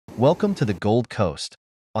Welcome to the Gold Coast,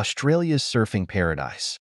 Australia's surfing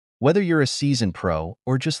paradise. Whether you're a seasoned pro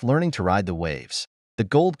or just learning to ride the waves, the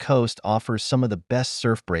Gold Coast offers some of the best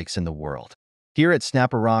surf breaks in the world. Here at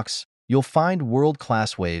Snapper Rocks, you'll find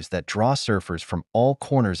world-class waves that draw surfers from all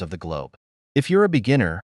corners of the globe. If you're a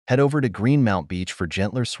beginner, head over to Greenmount Beach for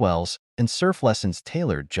gentler swells and surf lessons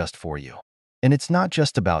tailored just for you. And it's not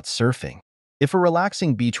just about surfing. If a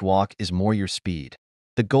relaxing beach walk is more your speed,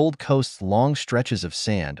 the Gold Coast's long stretches of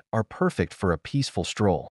sand are perfect for a peaceful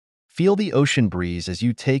stroll. Feel the ocean breeze as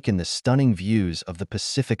you take in the stunning views of the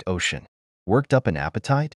Pacific Ocean. Worked up an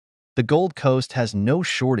appetite? The Gold Coast has no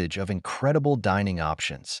shortage of incredible dining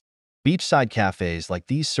options. Beachside cafes like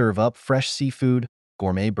these serve up fresh seafood,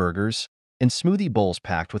 gourmet burgers, and smoothie bowls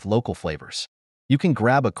packed with local flavors. You can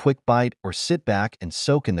grab a quick bite or sit back and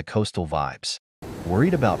soak in the coastal vibes.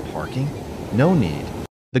 Worried about parking? No need.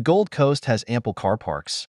 The Gold Coast has ample car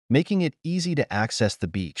parks, making it easy to access the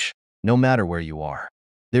beach, no matter where you are.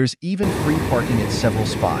 There's even free parking at several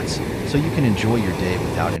spots, so you can enjoy your day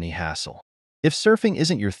without any hassle. If surfing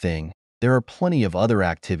isn't your thing, there are plenty of other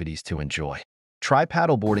activities to enjoy. Try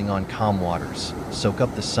paddleboarding on calm waters, soak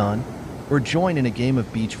up the sun, or join in a game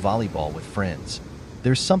of beach volleyball with friends.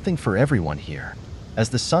 There's something for everyone here. As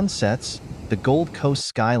the sun sets, the Gold Coast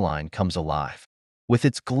skyline comes alive. With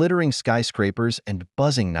its glittering skyscrapers and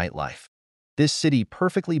buzzing nightlife, this city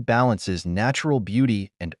perfectly balances natural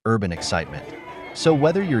beauty and urban excitement. So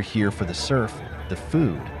whether you're here for the surf, the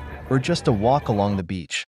food, or just a walk along the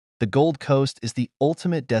beach, the Gold Coast is the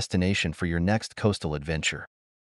ultimate destination for your next coastal adventure.